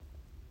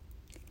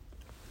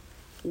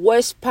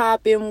What's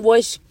poppin'?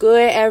 What's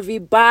good,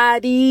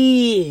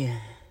 everybody?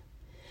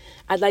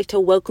 I'd like to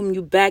welcome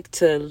you back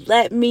to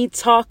Let Me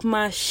Talk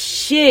My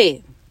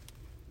Shit.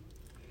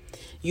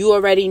 You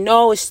already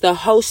know it's the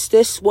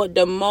hostess with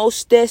the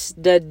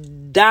mostest, the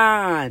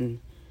Don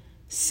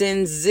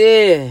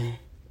Sinzere.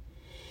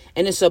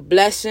 And it's a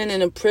blessing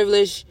and a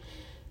privilege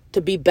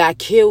to be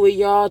back here with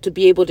y'all, to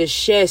be able to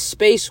share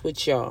space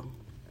with y'all.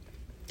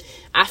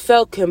 I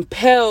felt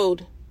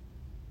compelled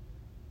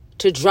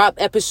to drop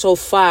episode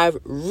 5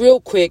 real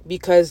quick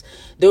because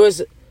there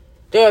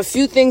are a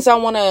few things I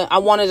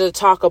wanted to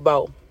talk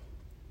about.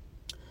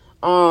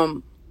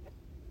 I'm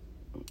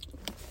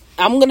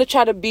gonna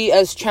try to be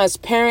as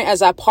transparent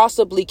as I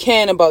possibly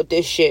can about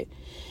this shit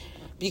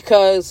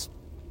because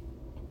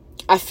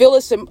I feel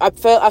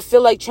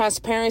like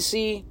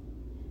transparency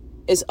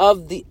is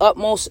of the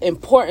utmost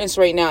importance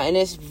right now, and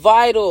it's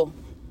vital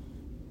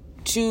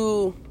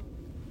to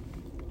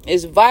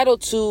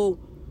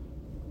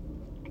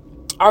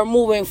our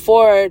moving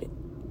forward,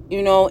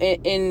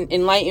 in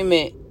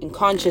enlightenment and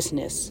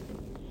consciousness.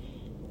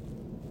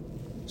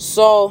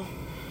 So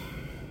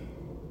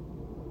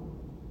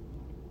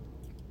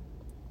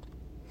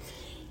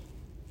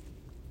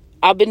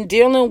I've been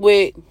dealing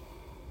with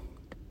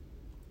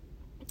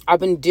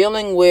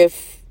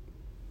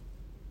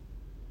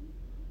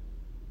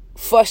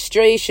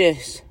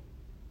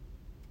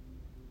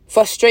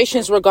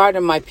frustrations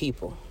regarding my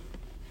people.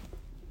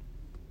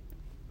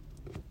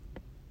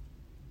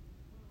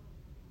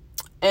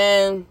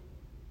 And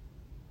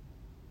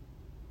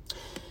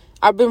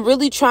I've been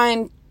really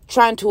trying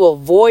to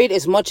avoid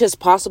as much as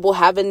possible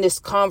having this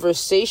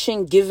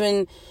conversation,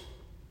 given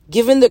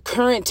the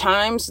current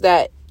times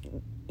that,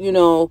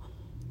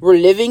 we're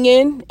living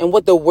in and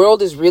what the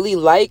world is really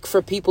like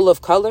for people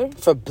of color,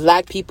 for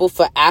Black people,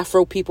 for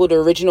Afro people, the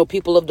original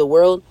people of the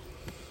world.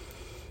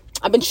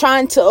 I've been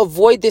trying to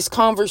avoid this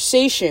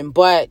conversation,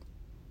 but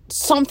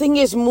something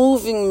is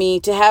moving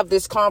me to have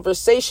this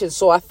conversation.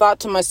 So I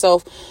thought to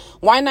myself,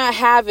 why not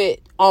have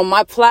it on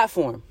my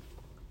platform?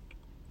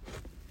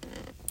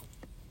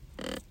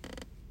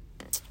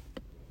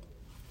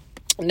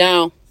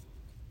 Now,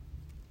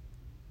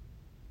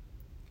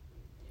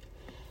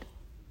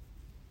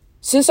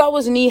 since I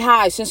was knee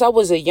high, since I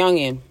was a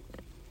youngin',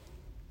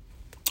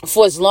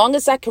 for as long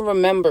as I can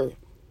remember,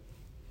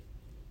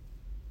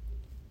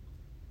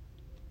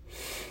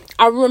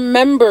 I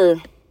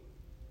remember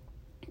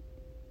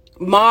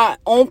my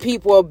own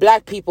people or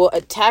Black people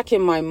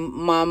attacking my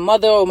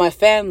mother or my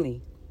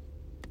family.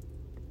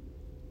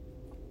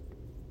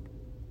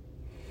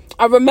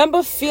 I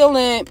remember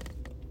feeling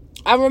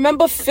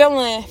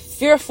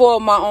fearful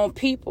of my own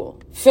people,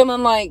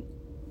 feeling like,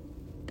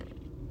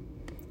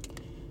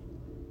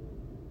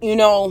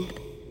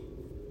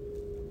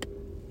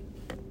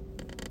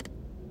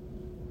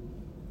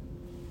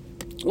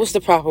 what's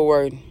the proper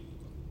word?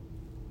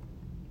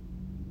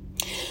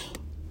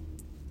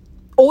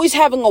 Always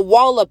having a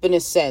wall up, in a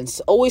sense.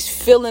 Always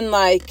feeling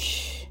on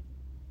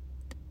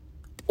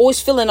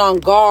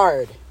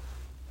guard.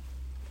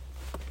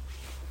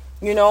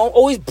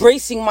 Always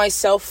bracing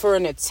myself for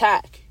an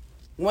attack.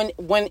 When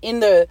in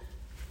the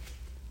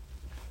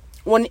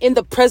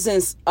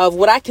presence of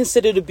what I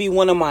consider to be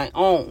one of my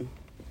own.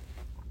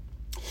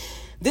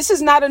 This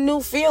is not a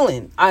new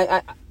feeling.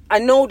 I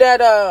know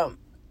that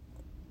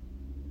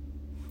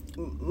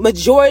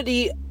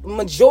majority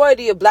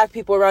of Black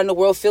people around the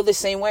world feel the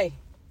same way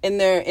in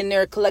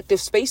their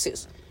collective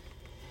spaces.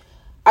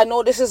 I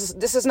know this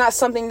is not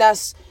something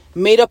that's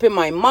made up in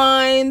my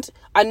mind.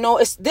 I know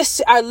it's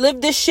this. I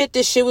lived this shit.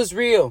 This shit was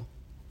real.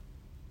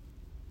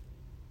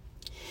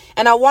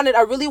 And I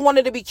really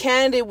wanted to be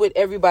candid with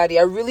everybody.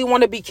 I really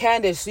want to be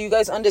candid so you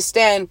guys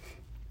understand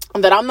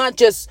that I'm not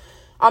just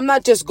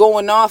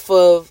going off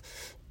of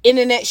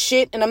internet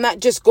shit, and I'm not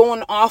just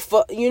going off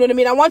of, you know what I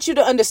mean? I want you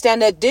to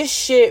understand that this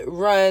shit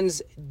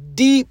runs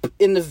deep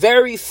in the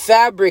very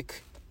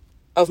fabric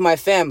of my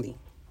family.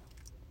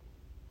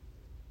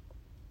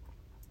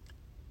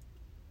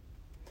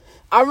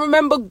 I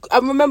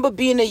remember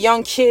being a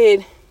young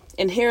kid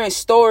and hearing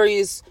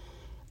stories,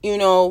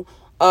 of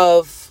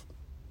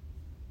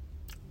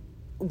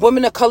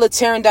women of color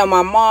tearing down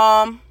my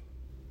mom,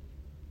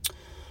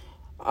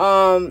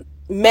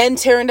 men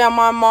tearing down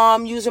my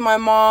mom, using my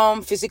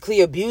mom,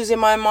 physically abusing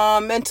my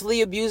mom,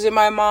 mentally abusing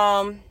my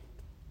mom,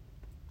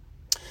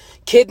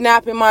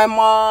 kidnapping my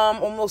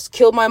mom, almost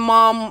killed my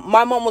mom.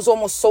 My mom was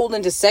almost sold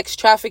into sex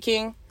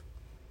trafficking.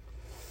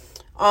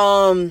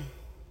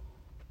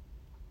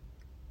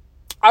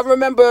 I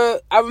remember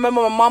my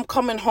mom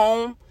coming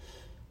home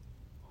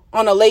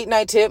on a late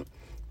night tip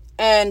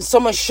and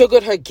someone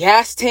sugared her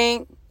gas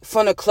tank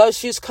from the club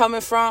she was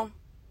coming from.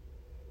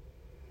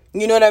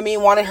 You know what I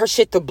mean? Wanted her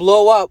shit to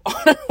blow up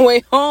on her way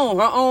home.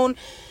 Her own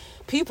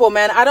people,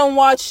 man. I don't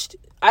watch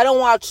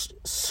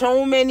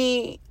so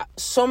many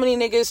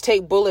niggas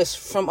take bullets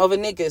from other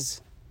niggas.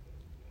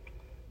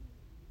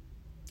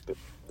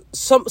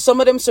 Some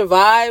of them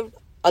survived.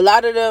 A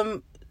lot of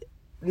them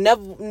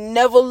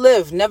never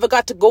lived, never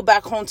got to go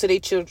back home to their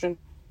children.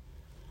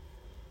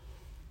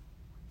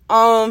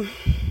 I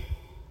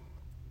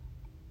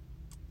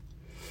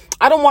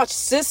don't watch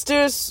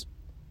sisters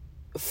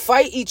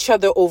fight each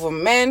other over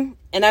men,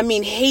 and I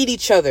mean hate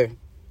each other.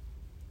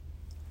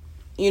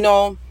 You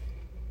know,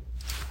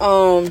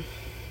 I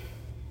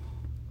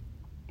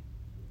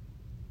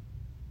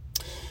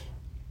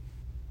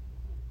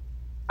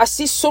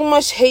see so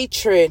much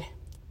hatred,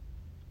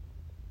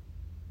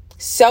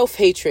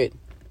 self-hatred,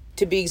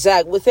 to be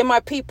exact, within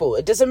my people.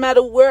 It doesn't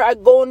matter where I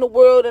go in the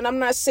world, and I'm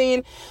not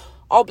saying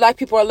all black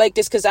people are like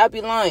this, because I'd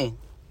be lying.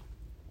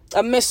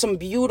 I met some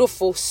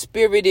beautiful,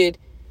 spirited,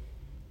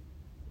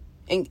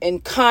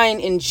 and kind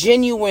and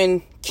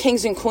genuine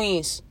kings and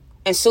queens.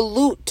 And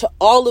salute to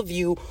all of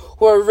you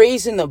who are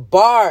raising the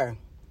bar.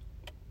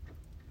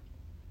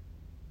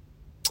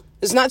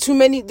 There's not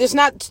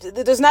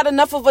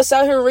enough of us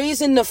out here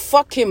raising the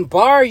fucking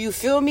bar, you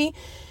feel me?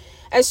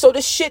 And so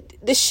the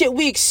shit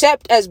we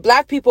accept as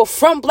black people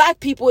from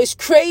black people is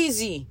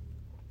crazy.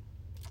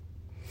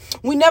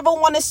 We never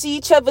want to see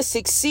each other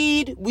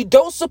succeed. We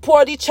don't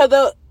support each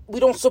other. We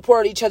don't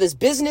support each other's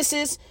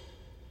businesses.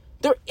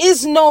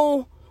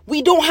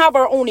 We don't have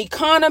our own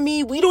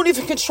economy. We don't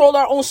even control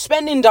our own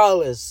spending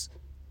dollars.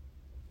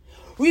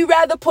 We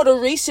rather put a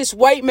racist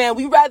white man,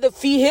 we rather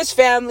feed his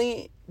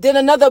family than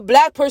another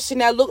black person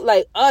that look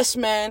like us,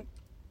 man.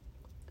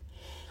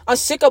 I'm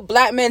sick of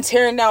black men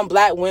tearing down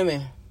black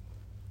women.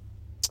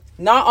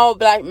 Not all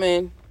black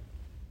men.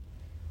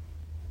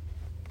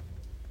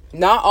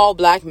 Not all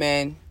black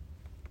men.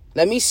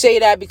 Let me say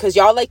that because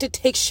y'all like to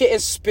take shit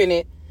and spin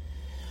it.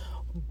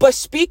 But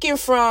speaking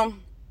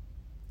from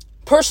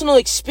personal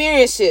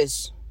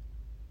experiences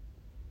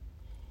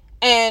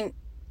and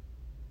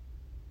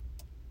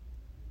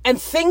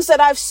things that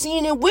I've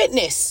seen and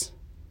witnessed.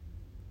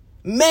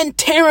 Men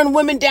tearing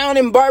women down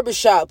in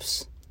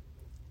barbershops.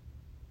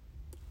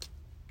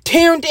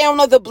 Tearing down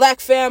other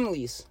black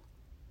families.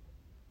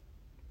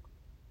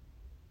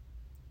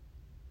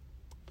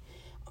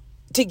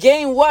 To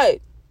gain what?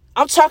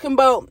 I'm talking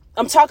about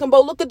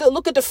look at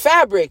the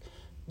fabric.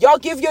 Y'all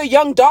give your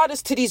young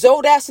daughters to these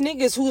old ass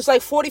niggas who's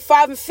like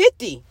 45 and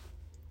 50.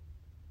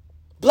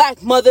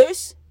 Black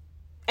mothers.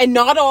 And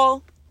not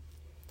all.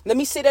 Let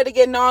me say that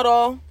again, not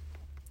all.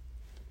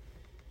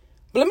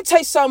 But let me tell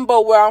you something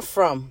about where I'm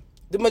from.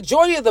 The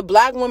majority of the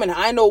black women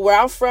I know where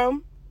I'm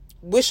from,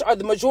 which are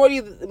the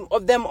majority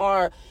of them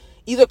are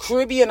either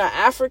Caribbean or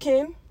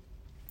African.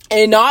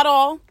 And not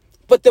all,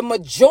 but the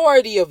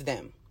majority of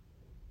them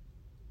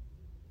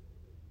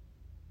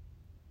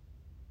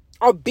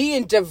are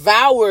being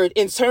devoured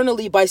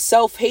internally by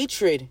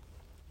self-hatred.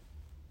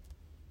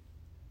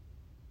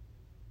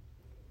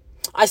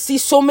 I see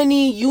so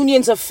many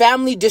unions of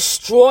family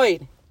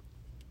destroyed.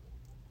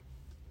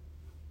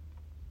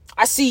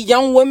 I see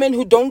young women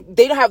who don't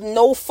have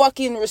no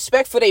fucking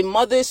respect for their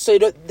mothers, so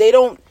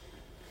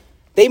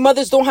their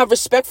mothers don't have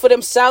respect for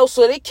themselves,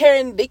 so they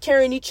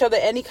carrying each other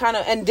any kind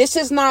of, and this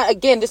is not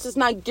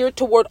geared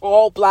toward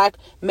all black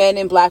men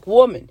and black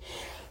women.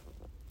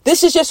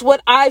 This is just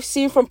what I've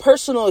seen from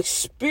personal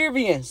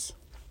experience.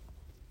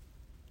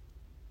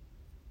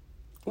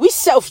 We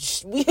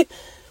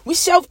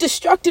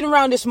self-destructing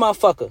around this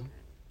motherfucker.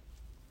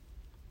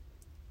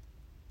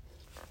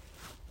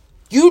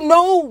 You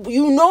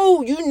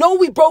know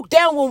we broke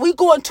down when we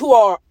go into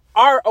our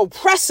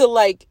oppressor,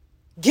 like,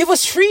 give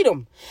us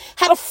freedom.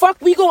 How the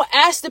fuck we gonna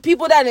ask the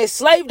people that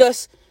enslaved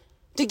us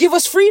to give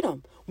us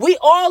freedom? We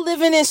all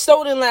living in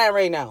stolen land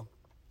right now.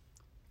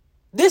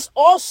 This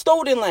all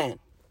stolen land.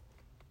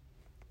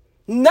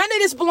 None of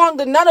this belongs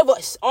to none of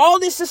us. All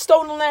this is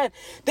stolen land.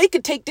 They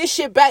could take this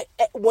shit back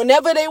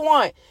whenever they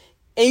want.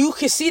 And you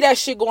can see that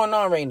shit going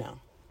on right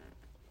now.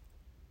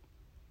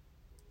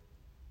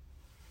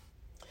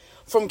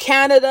 From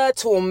Canada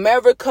to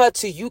America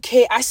to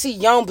UK, I see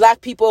young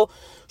black people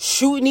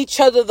shooting each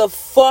other the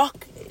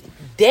fuck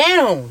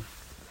down.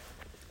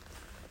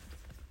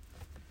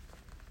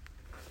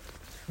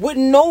 With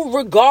no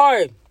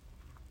regard.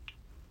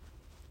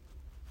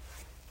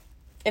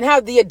 And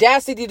have the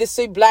audacity to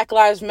say Black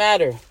Lives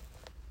Matter.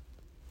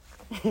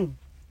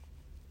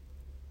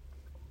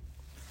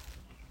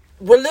 We're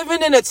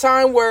living in a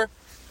time where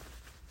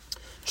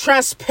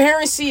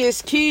transparency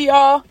is key,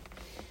 y'all.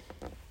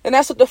 And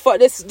that's what the fuck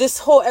this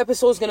whole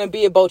episode is going to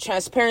be about,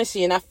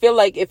 transparency. And I feel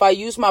like if I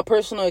use my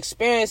personal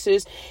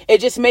experiences, it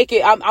just make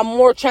it, I'm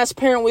more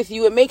transparent with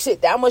you. It makes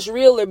it that much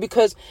realer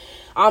because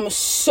I'm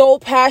so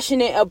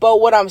passionate about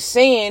what I'm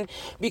saying,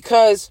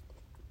 because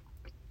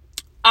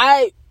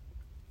I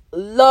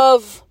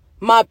love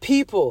my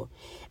people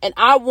and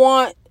I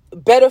want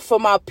better for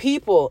my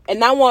people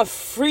and I want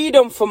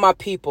freedom for my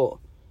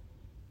people.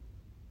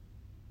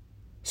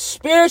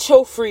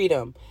 Spiritual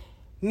freedom,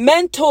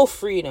 mental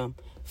freedom,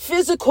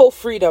 physical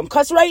freedom.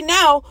 Because right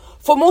now,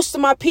 for most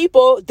of my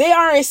people, they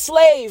are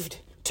enslaved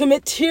to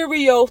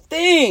material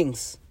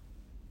things.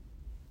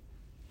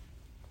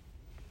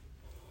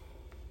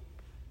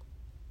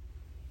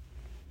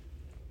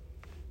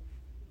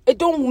 It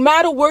don't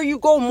matter where you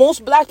go.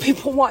 Most black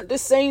people want the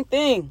same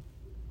thing.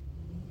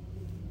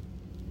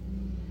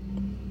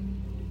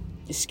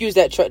 Excuse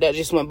that truck that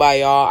just went by,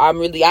 y'all.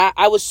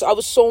 I was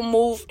so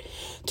moved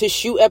to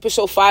shoot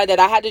episode 5 that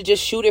I had to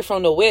just shoot it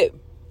from the whip.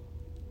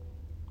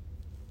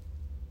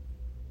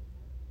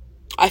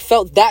 I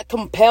felt that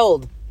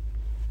compelled.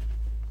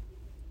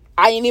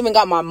 I ain't even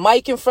got my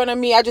mic in front of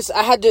me. I just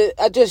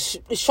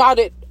shot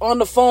it on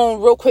the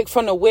phone real quick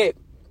from the whip.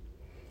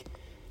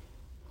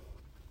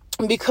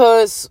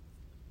 Because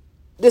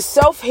the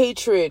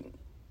self-hatred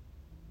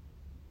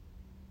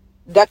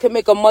that could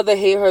make a mother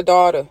hate her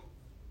daughter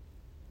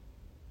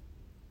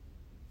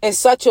in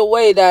such a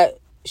way that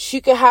she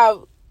could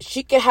have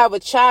a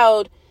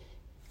child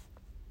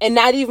and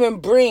not even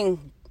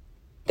bring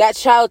that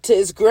child to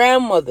his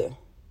grandmother.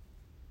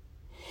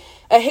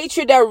 A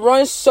hatred that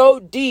runs so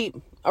deep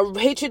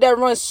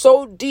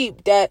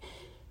that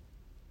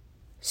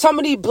some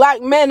of these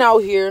black men out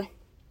here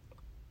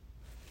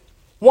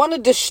want to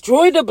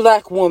destroy the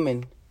black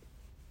woman.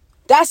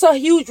 That's a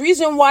huge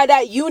reason why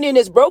that union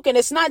is broken.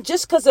 It's not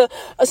just because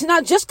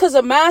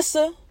of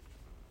massa.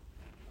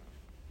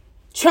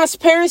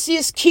 Transparency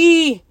is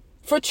key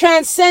for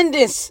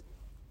transcendence.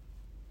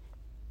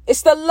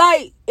 It's the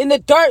light in the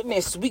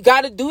darkness. We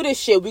got to do this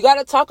shit. We got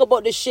to talk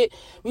about this shit.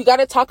 We got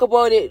to talk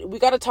about it. We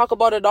got to talk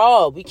about it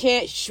all. We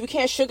can't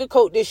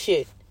sugarcoat this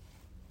shit.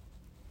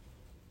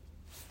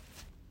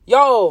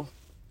 Yo,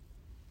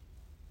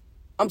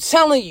 I'm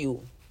telling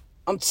you.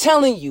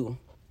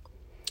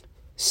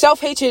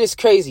 Self-hatred is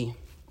crazy.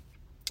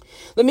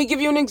 Let me give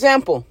you an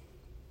example.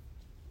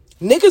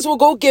 Niggas will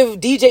go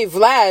give DJ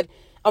Vlad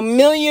 1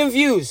 million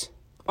views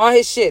on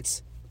his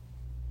shits.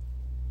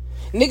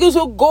 Niggas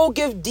will go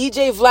give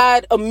DJ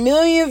Vlad 1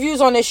 million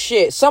views on his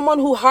shit. Someone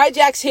who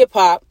hijacks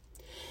hip-hop.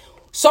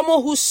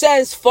 Someone who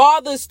sends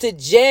fathers to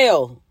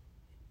jail.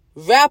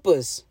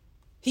 Rappers.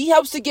 He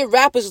helps to get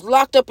rappers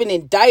locked up and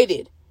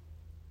indicted.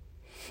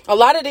 A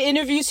lot of the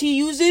interviews he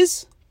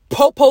uses,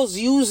 Popo's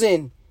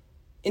using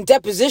in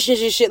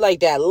depositions and shit like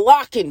that.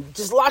 Locking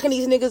these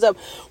niggas up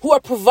who are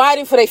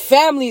providing for their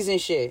families and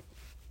shit.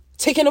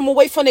 Taking them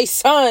away from their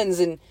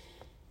sons and...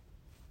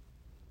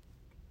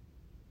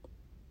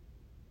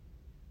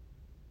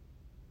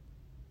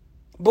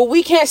 But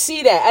we can't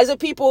see that. As a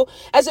people,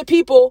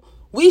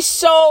 we are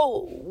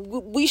so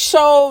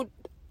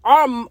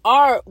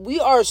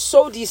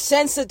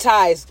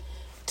desensitized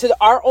to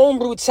our own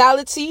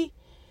brutality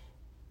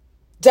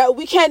that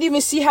we can't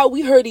even see how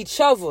we hurt each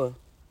other.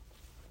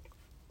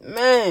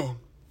 Man.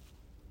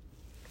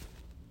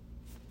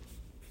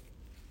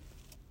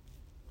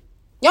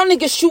 Y'all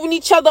niggas shooting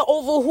each other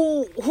over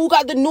who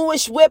got the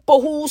newest whip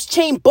or whose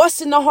chain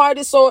busting the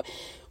hardest or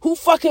who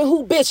fucking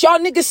who bitch. Y'all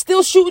niggas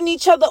still shooting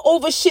each other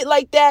over shit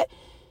like that.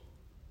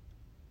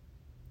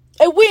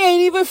 And we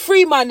ain't even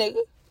free, my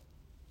nigga.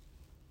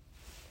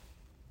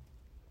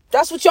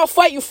 That's what y'all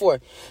fighting for.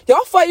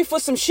 Y'all fighting for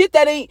some shit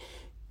that it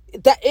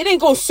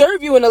ain't gonna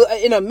serve you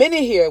in a minute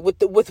here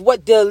with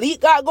what the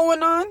elite got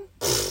going on.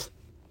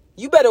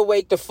 You better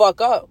wake the fuck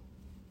up.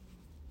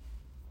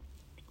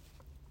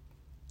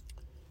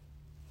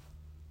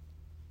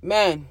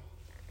 Man.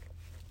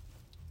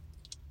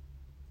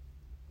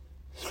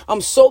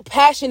 I'm so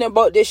passionate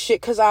about this shit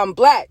because I'm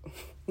black.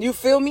 You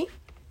feel me?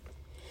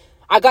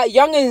 I got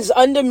youngins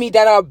under me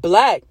that are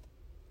black.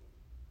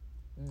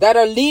 That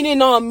are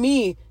leaning on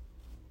me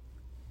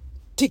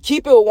to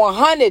keep it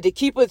 100, to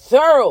keep it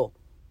thorough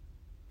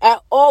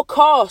at all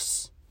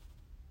costs.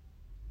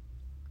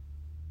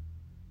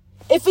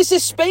 If it's a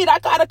spade, I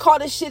gotta call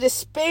this shit a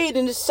spade.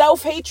 And the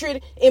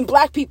self-hatred in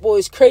black people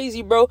is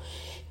crazy, bro.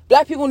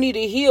 Black people need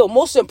to heal.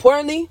 Most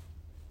importantly,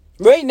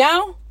 right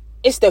now,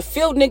 it's the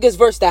field niggas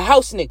versus the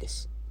house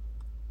niggas.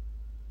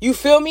 You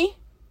feel me?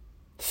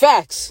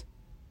 Facts.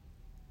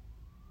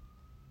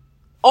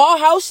 All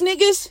house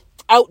niggas,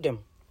 out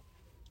them.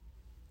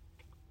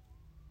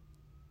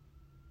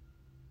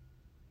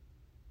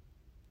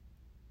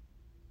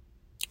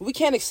 We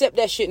can't accept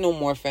that shit no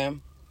more,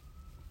 fam.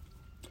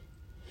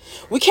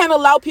 We can't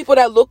allow people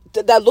that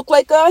look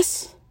like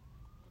us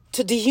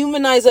to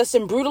dehumanize us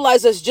and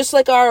brutalize us just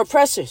like our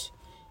oppressors.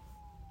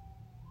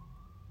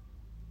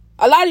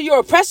 A lot of your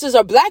oppressors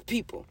are black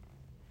people.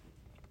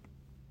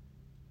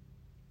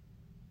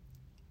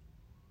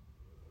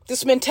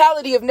 This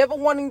mentality of never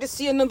wanting to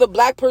see another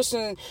black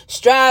person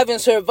strive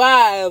and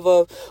survive,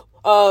 of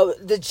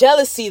the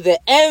jealousy, the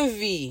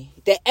envy,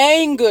 the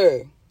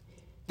anger,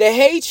 the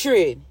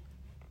hatred.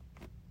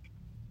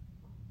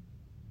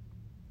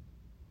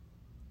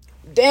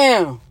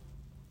 Damn.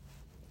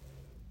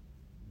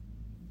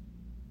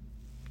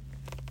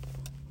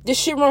 This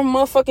shit run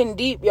motherfucking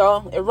deep,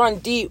 y'all. It run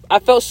deep. I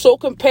felt so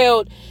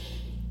compelled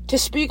to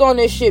speak on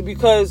this shit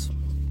because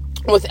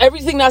with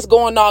everything that's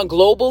going on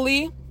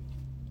globally,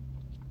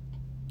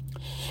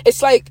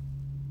 it's like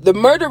the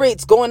murder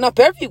rate's going up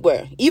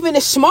everywhere, even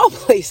in small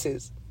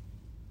places.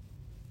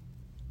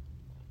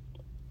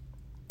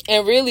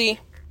 And really,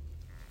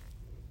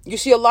 you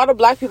see a lot of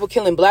black people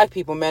killing black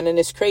people, man, and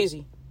it's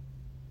crazy.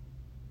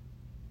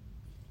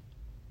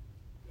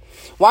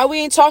 Why we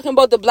ain't talking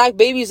about the black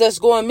babies that's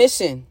going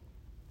missing?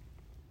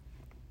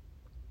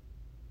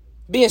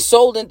 being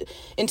sold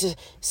into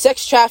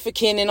sex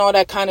trafficking and all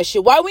that kind of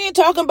shit. Why we ain't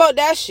talking about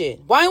that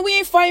shit? Why we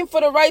ain't fighting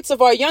for the rights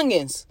of our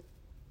youngins?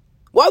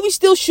 Why we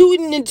still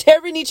shooting and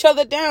tearing each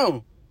other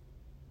down?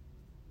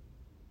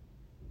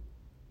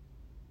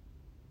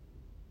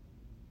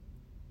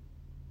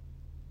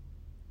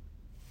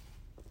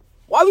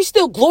 Why we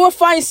still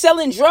glorifying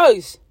selling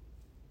drugs?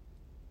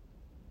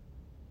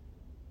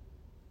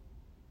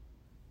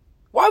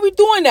 Why are we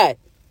doing that?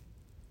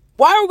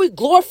 Why are we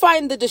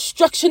glorifying the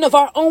destruction of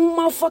our own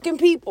motherfucking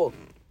people?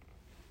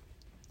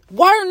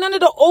 Why are none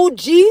of the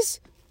OGs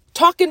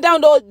talking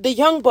down the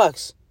young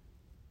bucks?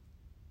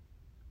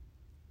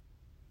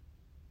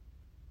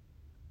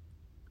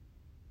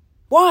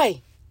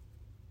 Why?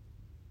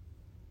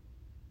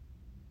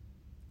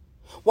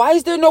 Why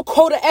is there no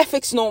code of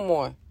ethics no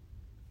more?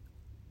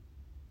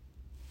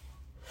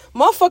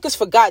 Motherfuckers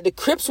forgot the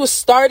Crips was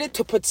started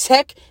to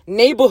protect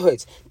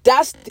neighborhoods.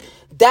 That's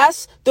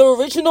the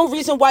original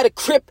reason why the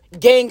Crip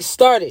gang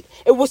started.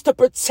 It was to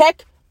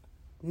protect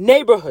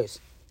neighborhoods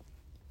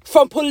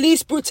from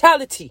police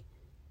brutality.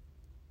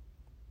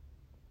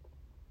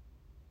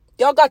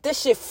 Y'all got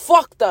this shit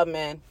fucked up,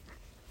 man.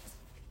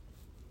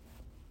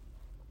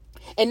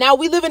 And now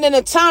we living in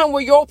a time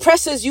where your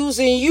oppressors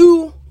using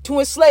you to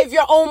enslave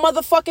your own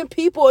motherfucking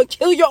people and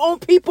kill your own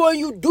people, and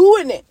you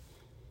doing it.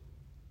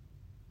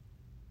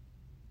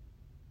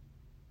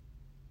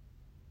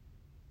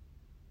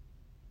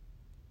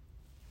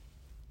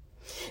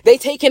 They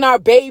taking our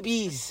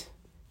babies,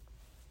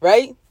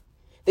 right?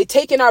 They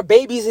taking our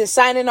babies and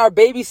signing our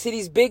babies to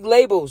these big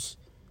labels.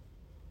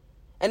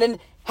 And then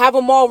have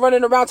them all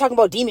running around talking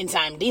about demon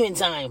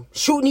time,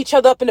 shooting each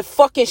other up in the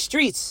fucking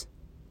streets.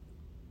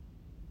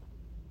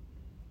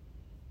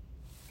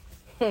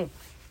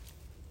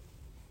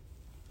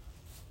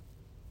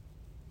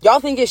 Y'all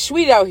think it's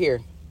sweet out here.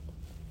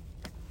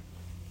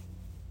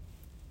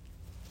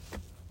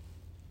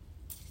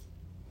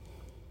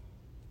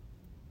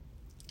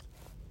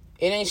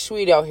 It ain't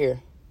sweet out here.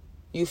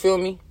 You feel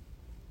me?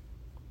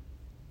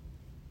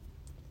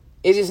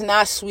 It is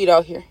not sweet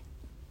out here.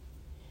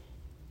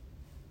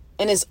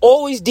 And it's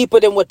always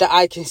deeper than what the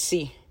eye can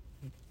see.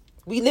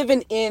 We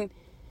living in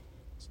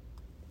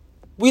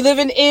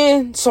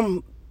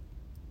some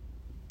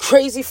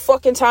crazy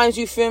fucking times,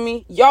 you feel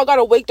me? Y'all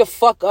gotta wake the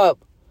fuck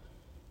up.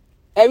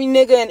 Every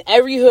nigga in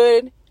every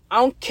hood,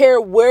 I don't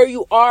care where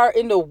you are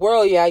in the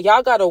world, yeah.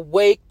 Y'all gotta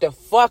wake the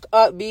fuck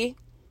up, B.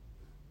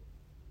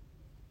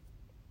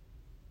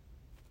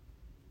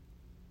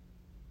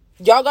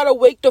 Y'all gotta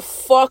wake the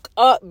fuck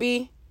up,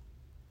 B.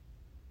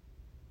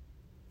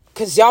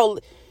 Cause y'all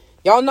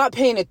not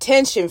paying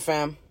attention,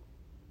 fam.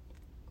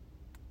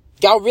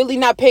 Y'all really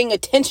not paying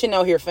attention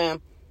out here,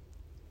 fam.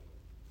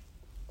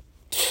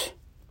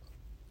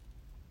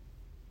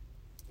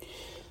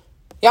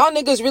 Y'all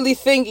niggas really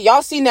think,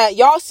 y'all seen that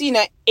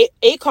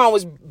Akon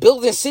was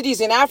building cities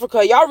in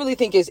Africa. Y'all really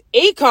think it's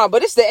Akon,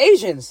 but it's the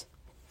Asians.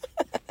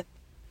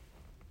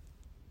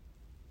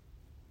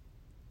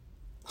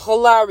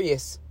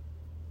 Hilarious.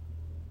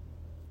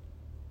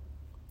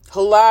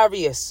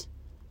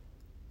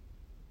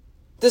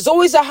 There's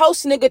always a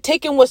house nigga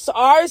taking what's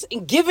ours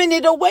and giving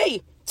it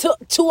away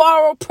to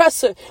our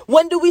oppressor.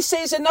 When do we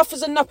say enough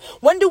is enough?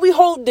 When do we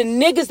hold the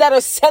niggas that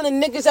are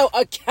selling niggas out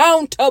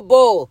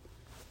accountable?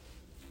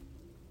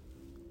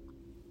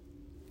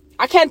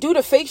 I can't do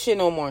the fake shit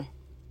no more.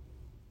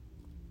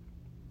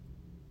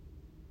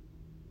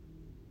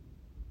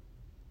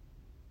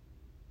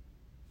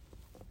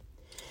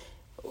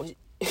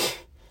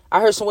 I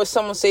heard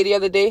someone say the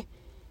other day,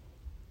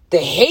 the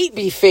hate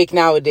be fake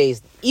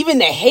nowadays. Even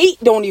the hate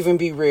don't even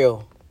be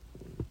real.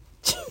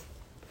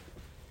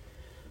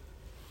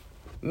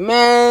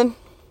 Man,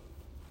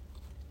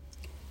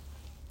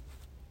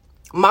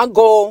 my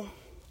goal,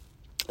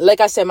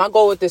 like I said, my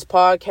goal with this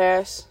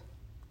podcast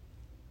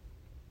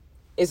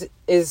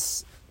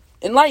is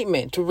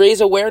enlightenment, to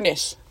raise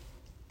awareness.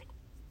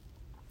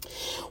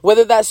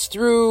 Whether that's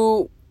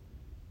through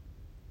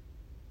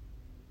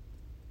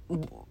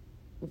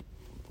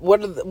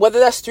whether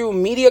that's through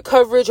media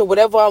coverage or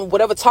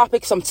whatever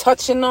topics I'm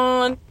touching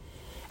on,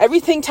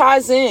 everything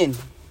ties in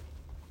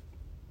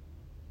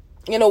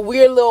a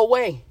weird little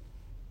way.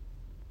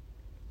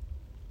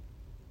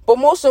 But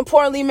most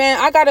importantly, man,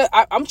 I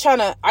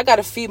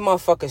gotta feed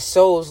motherfuckers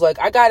souls. Like,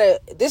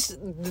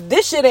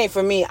 this shit ain't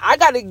for me. I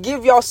gotta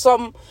give y'all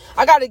something.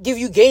 I gotta give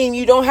you game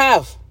you don't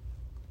have.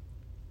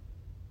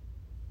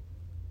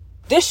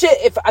 This shit,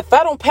 if I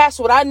don't pass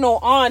what I know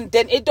on,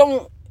 then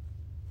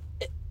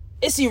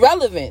it's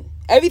irrelevant.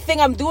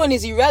 Everything I'm doing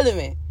is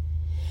irrelevant.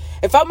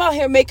 If I'm out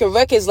here making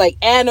records like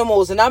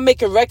Animals, and I'm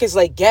making records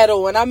like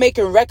Ghetto, and I'm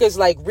making records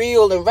like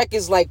Real, and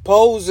records like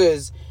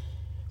Posers,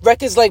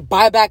 records like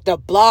Buy Back the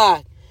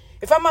Block,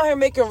 if I'm out here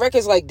making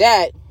records like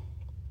that,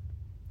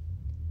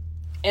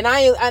 and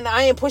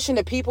I ain't pushing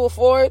the people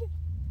for it,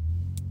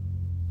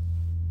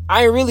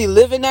 I ain't really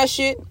living that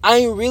shit. I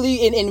ain't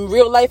really, in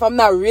real life, I'm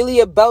not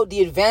really about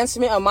the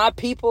advancement of my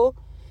people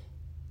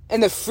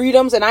and the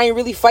freedoms, and I ain't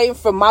really fighting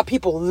for my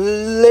people's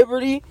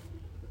liberty,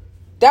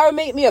 that would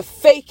make me a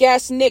fake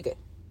ass nigga.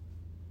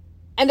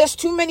 And there's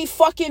too many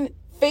fucking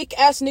fake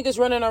ass niggas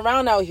running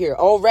around out here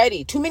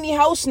already. Too many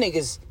house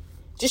niggas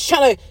just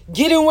trying to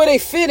get in where they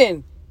fit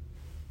in.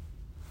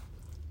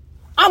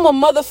 I'm a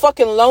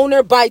motherfucking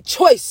loner by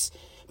choice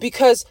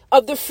because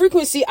of the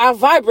frequency I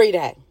vibrate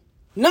at.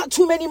 Not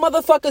too many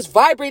motherfuckers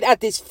vibrate at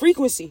this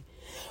frequency.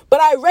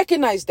 But I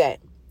recognize that.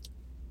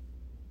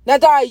 Now,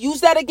 do I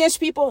use that against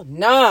people?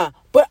 Nah.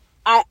 But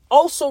I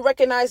also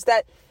recognize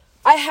that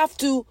I have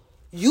to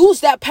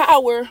use that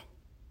power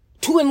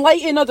to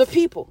enlighten other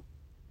people.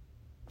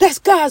 That's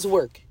God's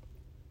work.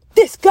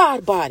 This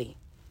God body.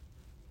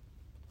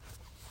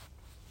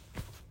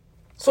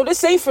 So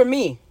this ain't for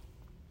me.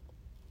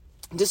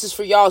 This is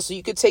for y'all, so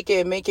you can take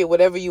it and make it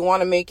whatever you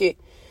want to make it.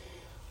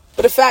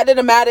 But the fact of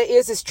the matter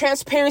is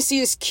transparency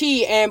is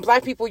key. And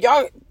black people,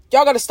 y'all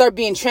got to start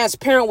being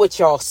transparent with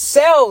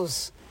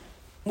yourselves.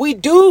 We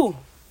do.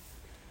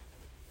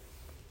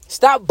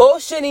 Stop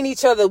bullshitting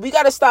each other. We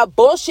got to stop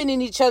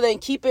bullshitting each other and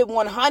keep it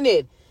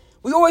 100.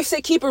 We always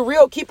say keep it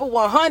real, keep it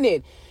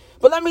 100.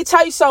 But let me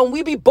tell you something.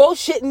 We be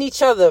bullshitting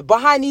each other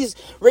behind these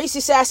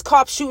racist ass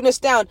cops shooting us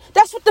down.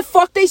 That's what the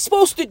fuck they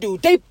supposed to do.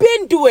 They've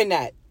been doing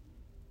that.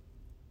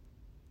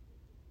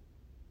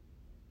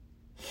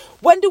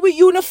 When do we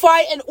unify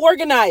and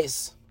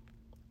organize?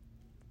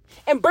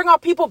 And bring our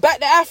people back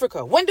to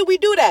Africa? When do we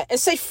do that? And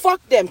say,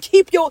 fuck them.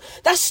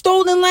 That's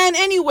stolen land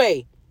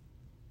anyway.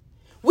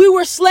 We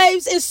were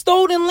slaves in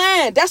stolen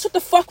land. That's what the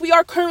fuck we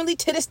are currently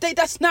to this day.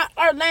 That's not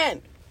our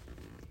land.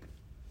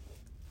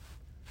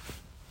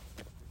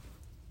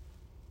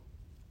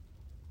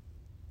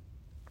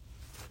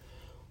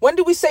 When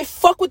do we say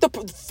fuck with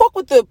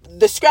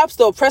the scraps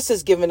the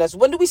oppressors giving us?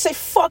 When do we say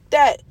fuck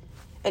that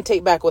and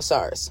take back what's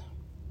ours?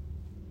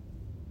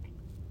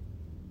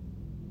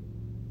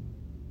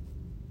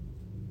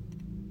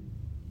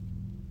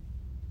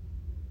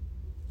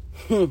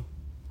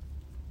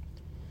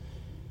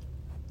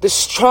 The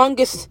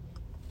strongest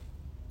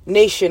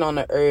nation on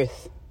the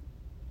earth.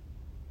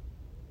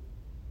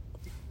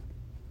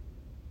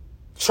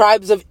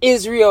 Tribes of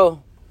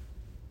Israel.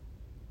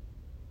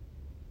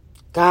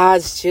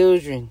 God's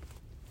children.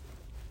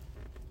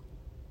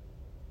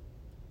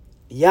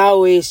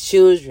 Yahweh's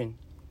children.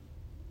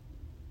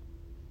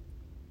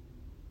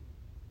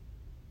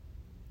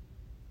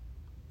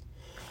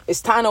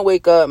 It's time to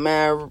wake up,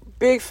 man.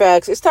 Big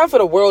facts. It's time for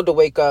the world to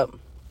wake up.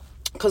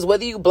 Because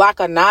whether you black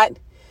or not,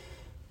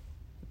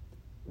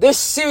 there's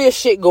serious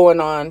shit going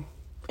on.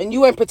 And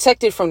you ain't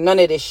protected from none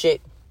of this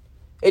shit.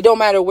 It don't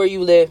matter where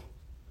you live.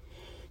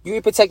 You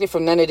ain't protected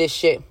from none of this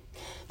shit.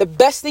 The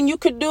best thing you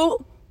could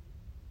do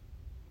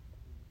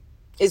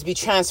is be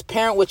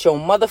transparent with your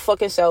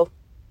motherfucking self.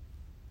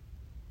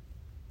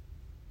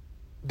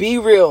 Be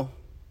real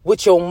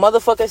with your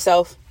motherfucking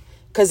self.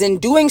 Because in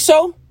doing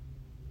so,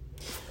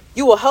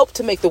 you will help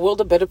to make the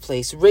world a better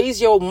place. Raise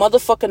your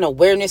motherfucking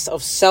awareness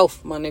of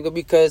self, my nigga,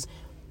 because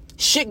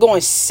shit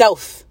going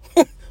south.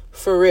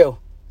 For real.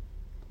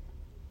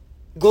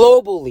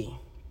 Globally.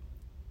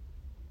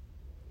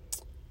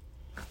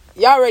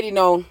 Y'all already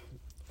know.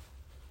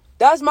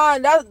 That's my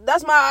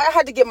I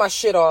had to get my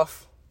shit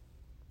off.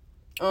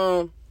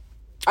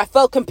 I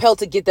felt compelled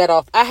to get that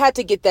off. I had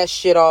to get that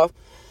shit off.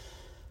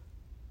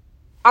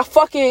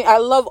 I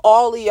love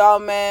all of y'all,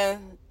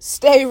 man.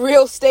 Stay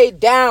real, stay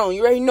down.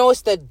 You already know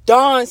it's the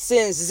Don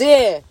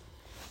Sinzere.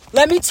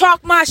 Let me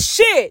talk my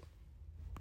shit.